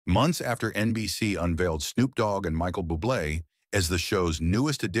Months after NBC unveiled Snoop Dogg and Michael Bublé as the show's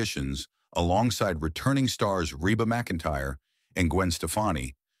newest additions, alongside returning stars Reba McEntire and Gwen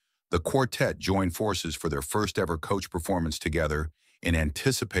Stefani, the quartet joined forces for their first-ever coach performance together in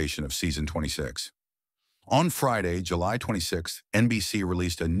anticipation of season 26. On Friday, July 26th, NBC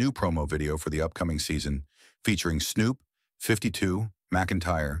released a new promo video for the upcoming season featuring Snoop, 52,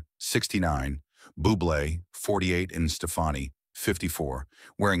 McEntire, 69, Bublé, 48, and Stefani, 54,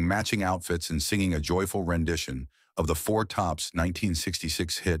 wearing matching outfits and singing a joyful rendition of the Four Tops'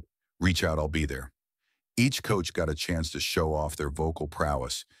 1966 hit, Reach Out, I'll Be There. Each coach got a chance to show off their vocal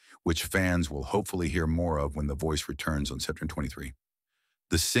prowess, which fans will hopefully hear more of when The Voice returns on September 23.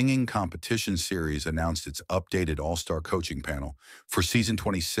 The singing competition series announced its updated all-star coaching panel for season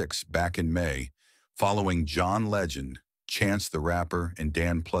 26 back in May, following John Legend, Chance the Rapper, and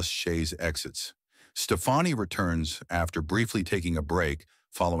Dan plus Shay's exits. Stefani returns after briefly taking a break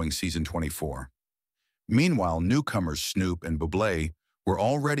following season 24. Meanwhile, newcomers Snoop and Bublé were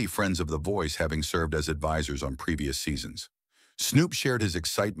already friends of The Voice, having served as advisors on previous seasons. Snoop shared his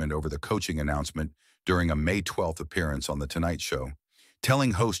excitement over the coaching announcement during a May 12th appearance on The Tonight Show,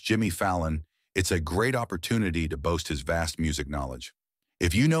 telling host Jimmy Fallon, "It's a great opportunity to boast his vast music knowledge.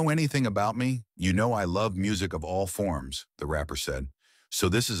 If you know anything about me, you know I love music of all forms," the rapper said. "So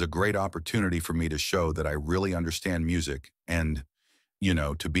this is a great opportunity for me to show that I really understand music and,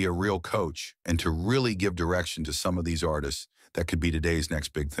 to be a real coach and to really give direction to some of these artists that could be today's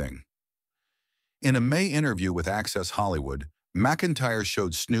next big thing." In a May interview with Access Hollywood, McEntire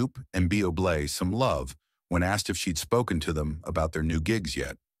showed Snoop and Bublé some love when asked if she'd spoken to them about their new gigs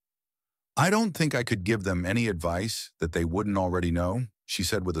yet. "I don't think I could give them any advice that they wouldn't already know," she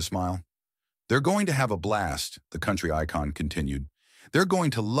said with a smile. "They're going to have a blast," the country icon continued. "They're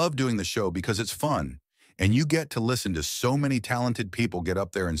going to love doing the show because it's fun, and you get to listen to so many talented people get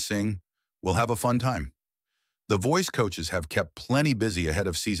up there and sing. We'll have a fun time." The Voice coaches have kept plenty busy ahead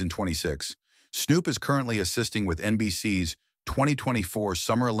of season 26. Snoop is currently assisting with NBC's 2024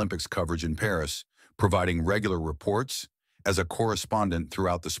 Summer Olympics coverage in Paris, providing regular reports as a correspondent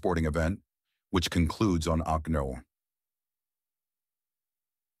throughout the sporting event, which concludes on October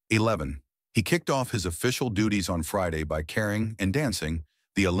 11. He kicked off his official duties on Friday by carrying and dancing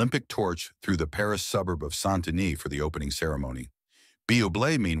the Olympic torch through the Paris suburb of Saint-Denis for the opening ceremony.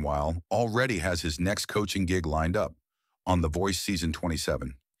 Bublé, meanwhile, already has his next coaching gig lined up on The Voice season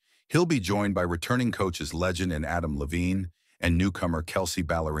 27. He'll be joined by returning coaches Legend and Adam Levine and newcomer Kelsey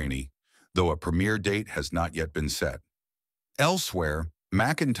Ballerini, though a premiere date has not yet been set. Elsewhere,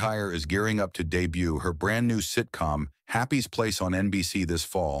 McEntire is gearing up to debut her brand new sitcom Happy's Place on NBC this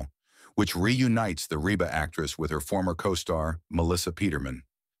fall, which reunites the Reba actress with her former co-star Melissa Peterman.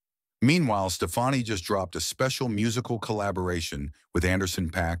 Meanwhile, Stefani just dropped a special musical collaboration with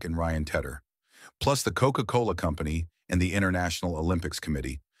Anderson .Paak and Ryan Tedder, plus the Coca-Cola Company and the International Olympics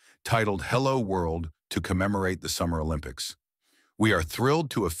Committee, titled Hello World to commemorate the Summer Olympics. "We are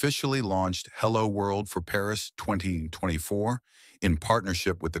thrilled to officially launch Hello World for Paris 2024 in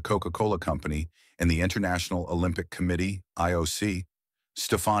partnership with the Coca-Cola Company and the International Olympic Committee, IOC,"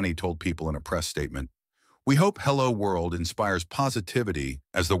 Stefani told People in a press statement. "We hope Hello World inspires positivity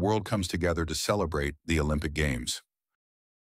as the world comes together to celebrate the Olympic Games."